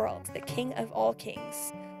of the world, the King of all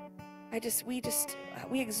kings. We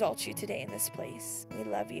exalt you today in this place. We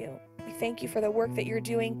love you. We thank you for the work that you're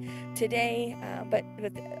doing today, but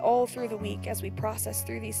all through the week as we process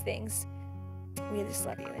through these things. We just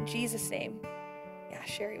love you. In Jesus' name. Yeah,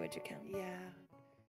 Sherry, would you come? Yeah.